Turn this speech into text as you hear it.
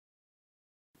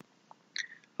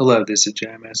Hello, this is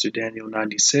Jam Master Daniel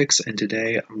 96, and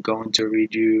today I'm going to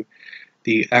read you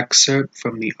the excerpt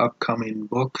from the upcoming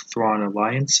book Thrawn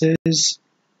Alliances,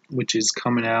 which is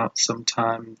coming out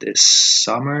sometime this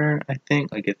summer, I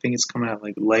think. I think it's coming out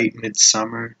like late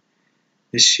midsummer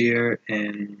this year,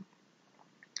 and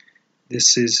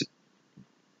this is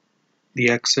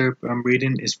the excerpt I'm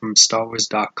reading is from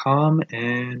StarWars.com,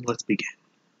 and let's begin.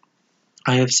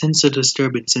 I have sensed a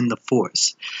disturbance in the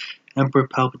Force. Emperor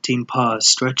Palpatine paused,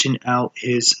 stretching out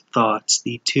his thoughts.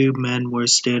 The two men were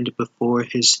standing before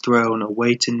his throne,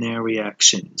 awaiting their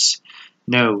reactions.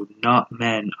 No, not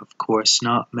men, of course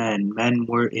not men. Men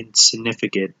were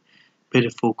insignificant,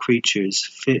 pitiful creatures,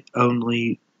 fit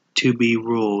only to be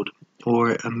ruled,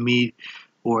 or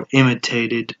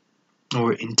imitated,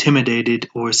 or intimidated,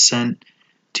 or sent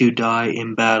to die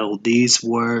in battle. These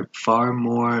were far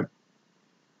more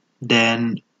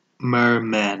than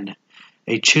mermen.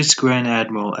 A Chiss Grand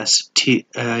Admiral, a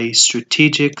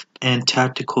strategic and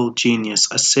tactical genius,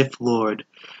 a Sith Lord,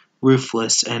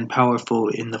 ruthless and powerful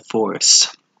in the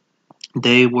Force.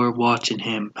 They were watching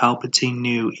him. Palpatine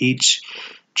knew, each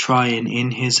trying in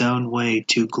his own way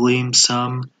to glean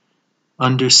some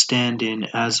understanding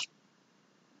as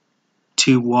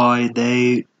to why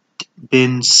they'd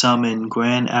been summoned.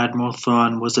 Grand Admiral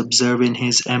Thrawn was observing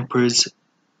his Emperor's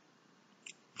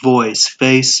voice,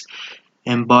 face,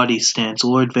 and body stance.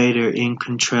 Lord Vader, in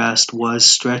contrast, was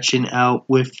stretching out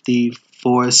with the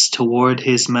Force toward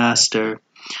his master.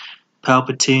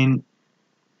 Palpatine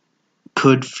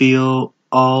could feel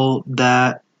all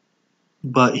that,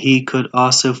 but he could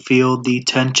also feel the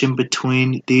tension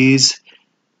between these,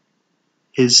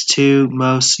 his two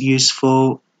most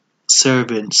useful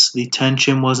servants. The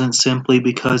tension wasn't simply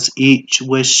because each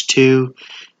wished to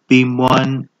be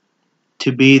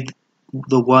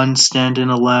the one standing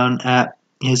alone at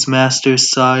his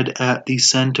master's side at the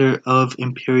center of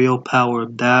imperial power.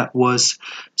 That was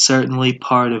certainly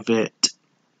part of it.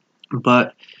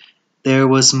 But there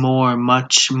was more,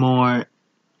 much more.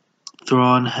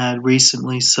 Thrawn had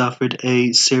recently suffered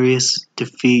a serious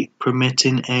defeat,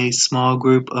 permitting a small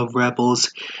group of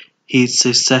rebels he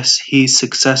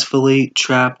successfully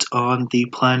trapped on the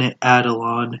planet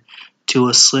Adalon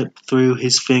to slip through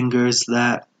his fingers.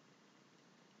 That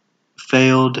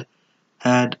failed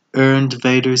had earned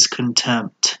Vader's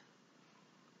contempt.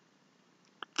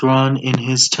 Thrawn, in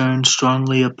his turn,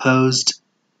 strongly opposed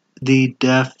the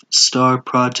Death Star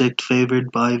project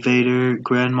favored by Vader,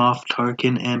 Grand Moff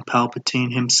Tarkin, and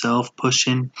Palpatine himself,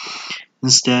 pushing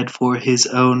instead for his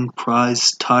own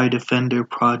prized TIE Defender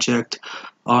project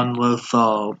on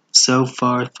Lothal. So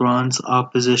far, Thrawn's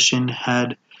opposition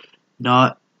had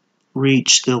not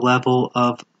reached the level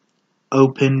of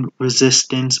open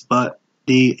resistance, but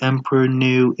the Emperor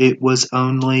knew it was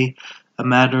only a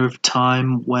matter of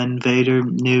time when Vader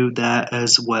knew that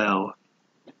as well.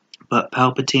 But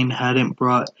Palpatine hadn't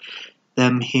brought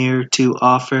them here to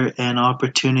offer an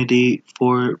opportunity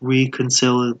for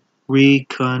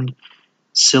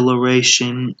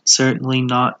reconciliation, certainly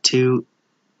not to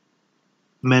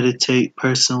meditate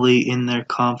personally in their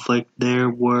conflict. There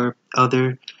were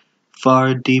other,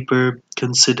 far deeper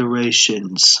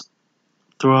considerations.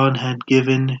 Thrawn had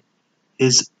given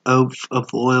his oath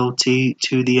of loyalty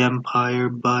to the Empire,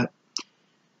 but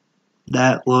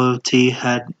that loyalty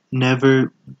had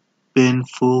never been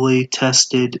fully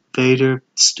tested. Vader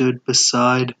stood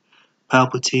beside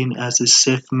Palpatine as a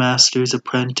Sith Master's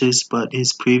apprentice, but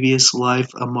his previous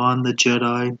life among the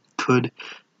Jedi could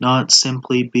not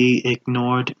simply be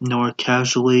ignored, nor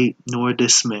casually, nor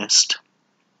dismissed.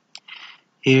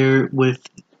 Here, with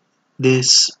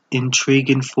this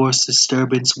intriguing Force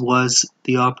disturbance, was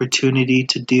the opportunity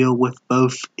to deal with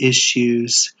both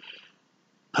issues.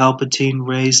 Palpatine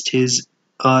raised his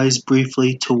eyes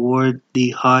briefly toward the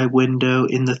high window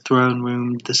in the throne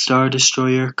room. The Star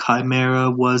Destroyer Chimera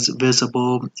was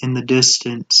visible in the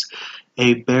distance,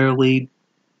 a barely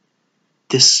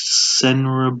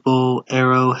discernible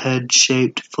arrowhead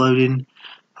shaped floating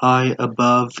high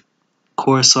above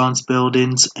Coruscant's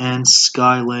buildings and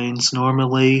skylanes.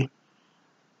 Normally,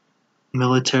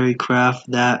 military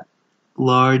craft that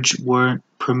large weren't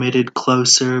permitted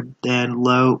closer than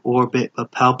low orbit,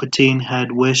 but Palpatine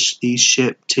had wished the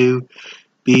ship to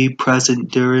be present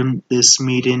during this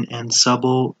meeting, and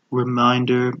subtle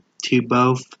reminder to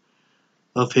both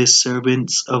of his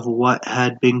servants of what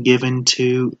had been given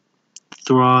to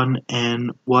Thrawn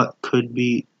and what could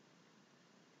be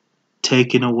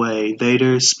taken away.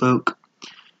 Vader spoke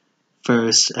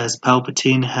first, as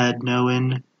Palpatine had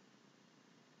known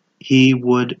he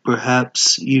would.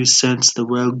 Perhaps you sense the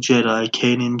rogue Jedi,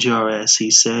 Kanan Jarrus, he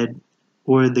said.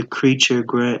 or the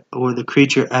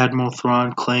creature Admiral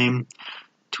Thrawn claimed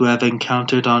to have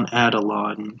encountered on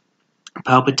Adalon.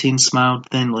 Palpatine smiled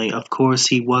thinly. Of course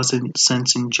he wasn't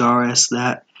sensing Jarrus.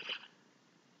 That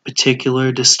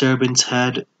particular disturbance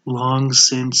had long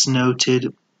since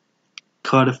noted,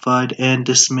 codified, and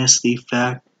dismissed the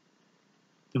fact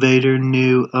Vader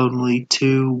knew only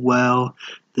too well.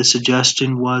 The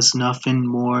suggestion was nothing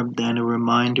more than a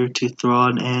reminder to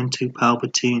Thrawn and to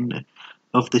Palpatine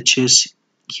of the Chiss'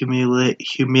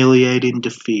 humiliating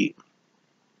defeat.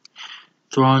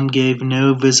 Thrawn gave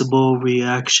no visible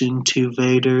reaction to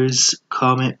Vader's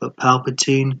comment, but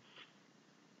Palpatine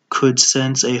could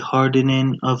sense a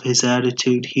hardening of his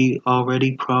attitude. He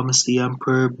already promised the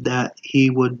Emperor that he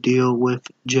would deal with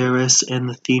Jarrus and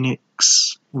the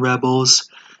Phoenix rebels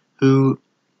who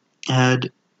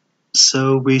had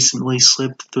so recently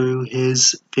slipped through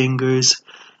his fingers.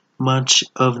 Much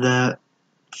of that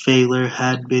failure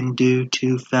had been due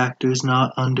to factors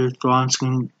not under Thrawn's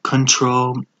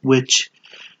control, which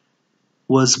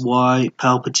was why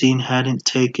Palpatine hadn't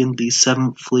taken the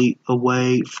Seventh Fleet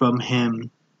away from him.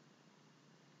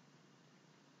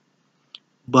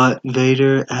 But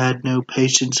Vader had no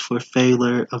patience for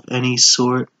failure of any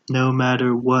sort, no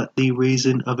matter what the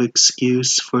reason of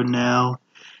excuse. For now,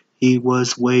 he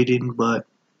was waiting, but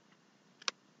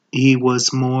he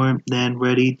was more than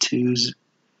ready to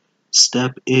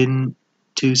step in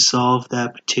to solve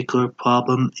that particular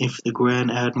problem if the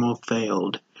Grand Admiral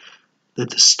failed. The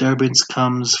disturbance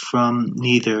comes from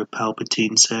neither,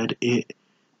 Palpatine said. It's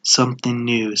something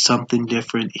new, something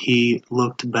different. He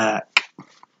looked back.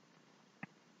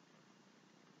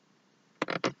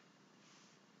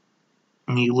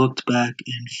 He looked back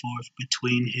and forth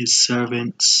between his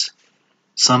servants.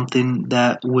 Something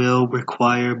that will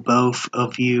require both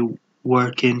of you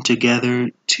working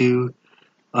together to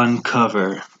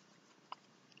uncover.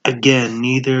 Again,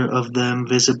 neither of them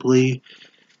visibly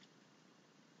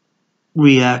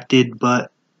reacted,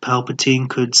 but Palpatine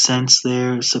could sense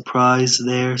their surprise,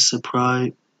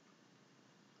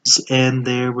 and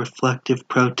their reflective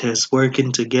protest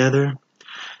working together.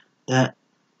 That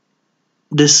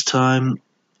this time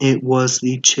it was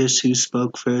the Chiss who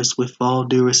spoke first. With all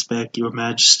due respect, Your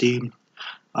Majesty,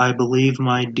 I believe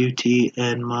my duty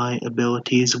and my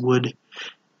abilities would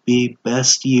be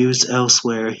best used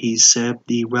elsewhere, he said.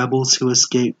 The rebels who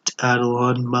escaped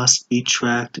Adalon must be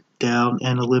tracked down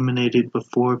and eliminated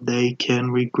before they can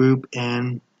regroup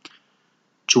and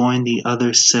join the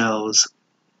other cells.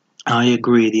 I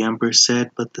agree, the Emperor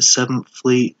said, but the Seventh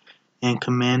Fleet and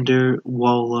Commander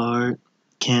Wolar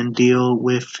can deal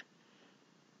with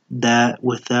that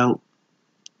without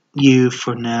you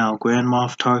for now. Grand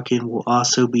Moff Tarkin will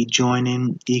also be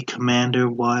joining the Commander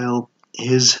while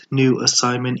his new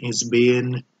assignment is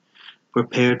being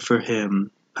prepared for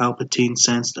him. Palpatine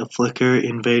sensed a flicker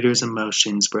in Vader's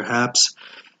emotions, perhaps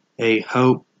a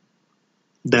hope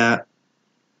that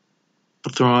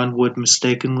Thrawn would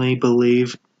mistakenly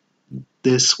believe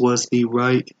this was the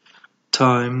right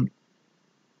time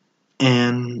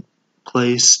and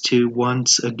place to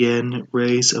once again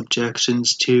raise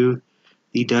objections to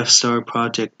the Death Star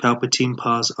project. Palpatine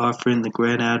paused, offering the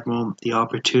Grand Admiral the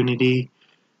opportunity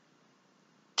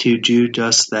to do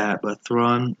just that, but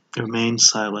Thrawn remained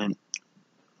silent.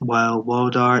 While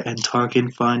Waldar and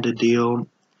Tarkin find a deal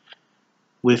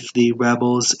with the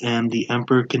rebels, and the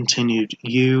Emperor continued,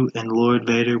 you and Lord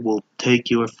Vader will take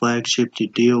your flagship to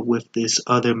deal with this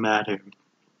other matter.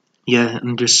 Yeah,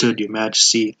 understood, Your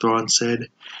Majesty, Thrawn said.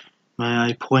 May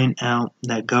I point out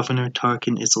that Governor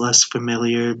Tarkin is less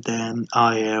familiar than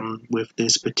I am with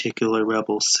this particular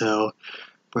rebel cell.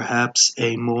 Perhaps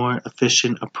a more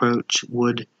efficient approach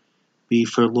would be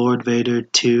for Lord Vader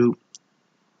to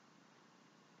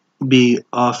be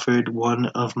offered one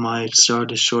of my Star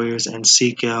Destroyers and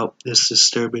seek out this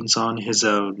disturbance on his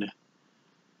own.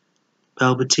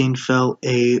 Palpatine felt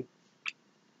a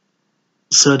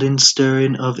sudden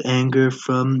stirring of anger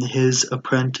from his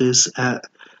apprentice at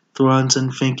Thrawn's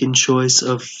unthinking choice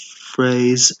of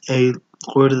phrase. A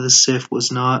Lord of the Sith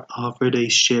was not offered a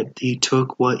ship. He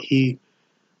took what he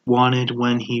wanted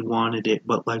when he wanted it,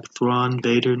 but like Thrawn,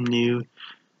 Vader knew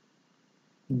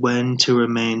when to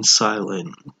remain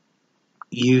silent.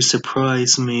 You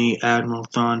surprise me, Admiral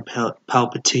Thrawn,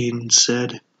 Palpatine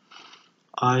said.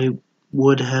 I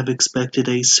would have expected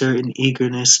a certain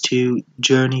eagerness to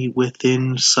journey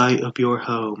within sight of your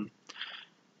home.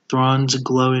 Thrawn's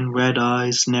glowing red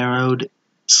eyes narrowed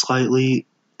slightly,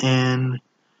 and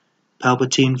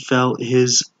Palpatine felt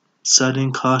his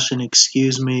sudden caution.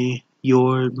 Excuse me,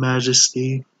 Your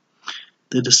Majesty.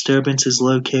 The disturbance is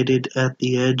located at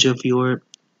the edge of your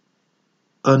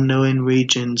unknown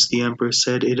regions, the Emperor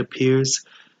said. It appears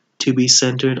to be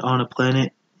centered on a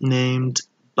planet named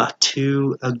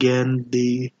Batu. Again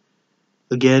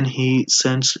he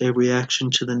sensed a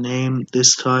reaction to the name.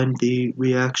 This time the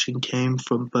reaction came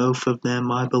from both of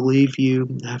them. I believe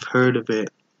you have heard of it.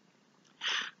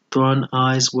 Thrawn's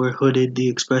eyes were hooded, the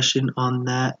expression on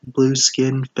that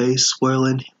blue-skinned face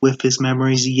swirling with his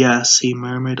memories. Yes, he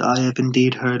murmured, I have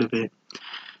indeed heard of it.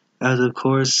 As of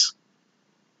course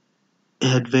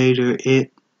had Vader,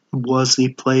 it was the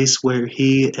place where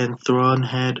he and Thrawn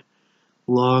had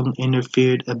long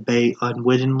interfered, albeit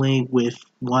unwittingly, with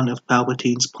one of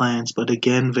Palpatine's plans, but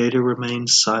again Vader remained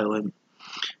silent.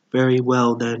 Very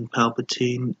well then,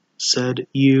 Palpatine said.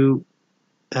 You,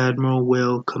 Admiral,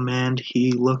 will command.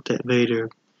 He looked at Vader.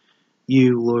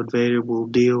 You, Lord Vader, will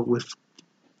deal with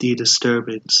the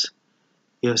disturbance.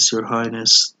 Yes, Your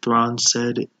Highness, Thrawn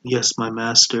said. Yes, my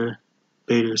master,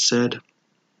 Vader said.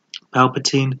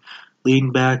 Palpatine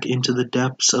leaned back into the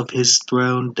depths of his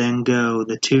throne. Then go.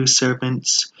 The two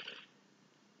servants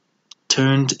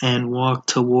turned and walked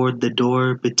toward the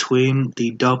door. Between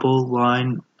the double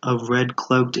line of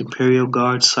red-cloaked Imperial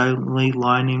guards silently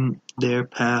lining their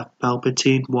path,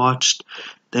 Palpatine watched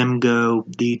them go.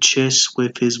 The Chiss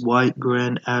with his white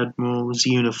Grand Admiral's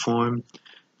uniform.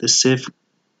 The Sith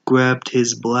grabbed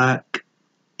his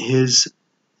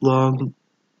long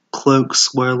cloak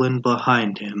swirling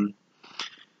behind him.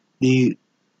 The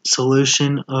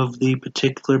solution of the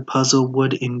particular puzzle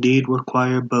would indeed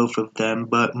require both of them,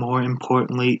 but more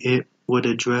importantly it would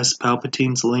address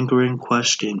Palpatine's lingering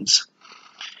questions.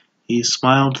 He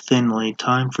smiled thinly.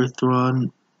 Time for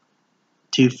Thrawn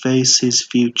to face his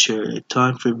future.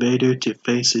 Time for Vader to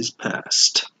face his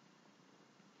past.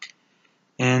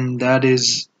 And that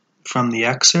is from the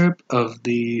excerpt of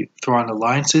the Thrawn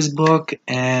Alliances book,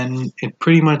 and it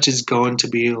pretty much is going to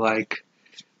be like,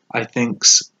 I think,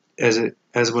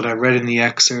 as what I read in the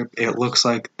excerpt, it looks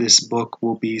like this book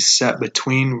will be set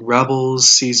between Rebels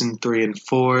season 3 and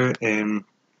 4, and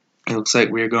it looks like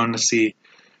we're going to see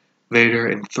Vader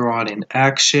and Thrawn in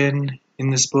action in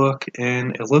this book,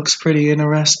 and it looks pretty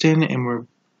interesting, and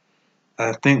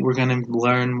I think we're going to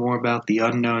learn more about the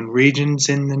unknown regions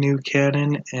in the new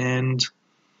canon, and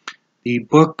the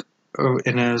book,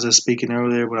 and as I was speaking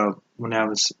earlier when I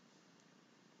was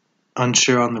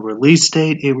unsure on the release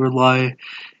date,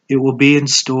 it will be in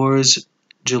stores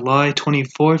July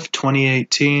 24th,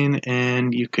 2018,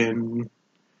 and you can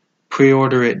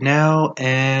pre-order it now,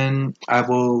 and I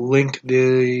will link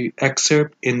the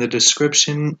excerpt in the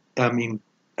description. I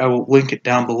will link it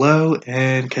down below,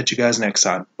 and catch you guys next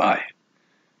time. Bye.